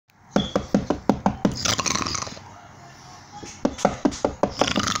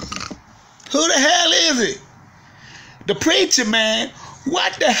Who the hell is it? The preacher man.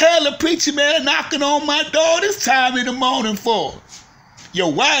 What the hell the preacher man knocking on my door this time in the morning for?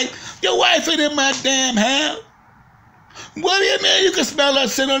 Your wife? Your wife ain't in my damn house. What do you mean you can smell her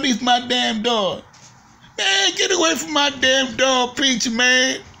sitting underneath my damn door? Man, get away from my damn door, preacher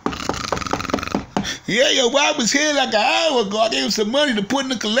man. Yeah, your wife was here like an hour ago. I gave her some money to put in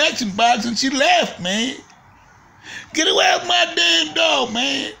the collection box and she left, man. Get away from my damn door,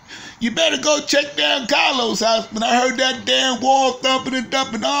 man. You better go check down Carlos' house, man. I heard that damn wall thumping and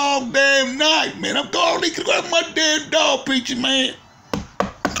dumping all damn night, man. I'm going to get away from my damn door, preacher man.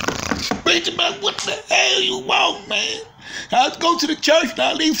 Preacher man, what the hell you want, man? I'll go to the church and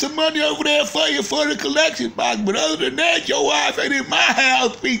I'll leave some money over there for you for the collection box. But other than that, your wife ain't in my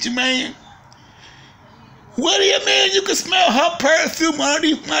house, preacher man. What do you mean you can smell her perfume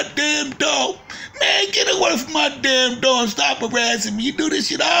underneath my damn door? Man, get away from my damn door and stop harassing me. You do this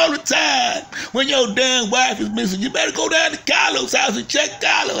shit all the time. When your damn wife is missing, you better go down to Carlos' house and check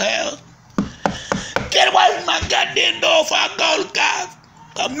Carlos' house. Get away from my goddamn door before I call the cops.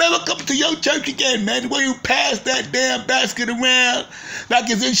 I'm never coming to your church again, man. The way you pass that damn basket around like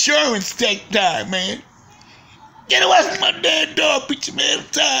it's insurance check time, man. Get away from my damn door, preacher man. I'm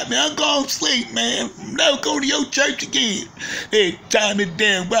tired, man. I'm going to sleep, man. I'm never going to your church again. Every time this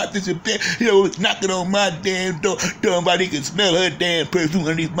damn wife is knocking on my damn door, nobody can smell her damn perfume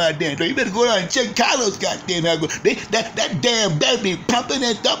underneath my damn door. You better go down and check Carlos' goddamn house. That damn baby pumping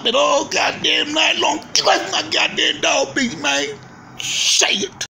and thumping all goddamn night long. Get away from my goddamn door, preacher man. Say it.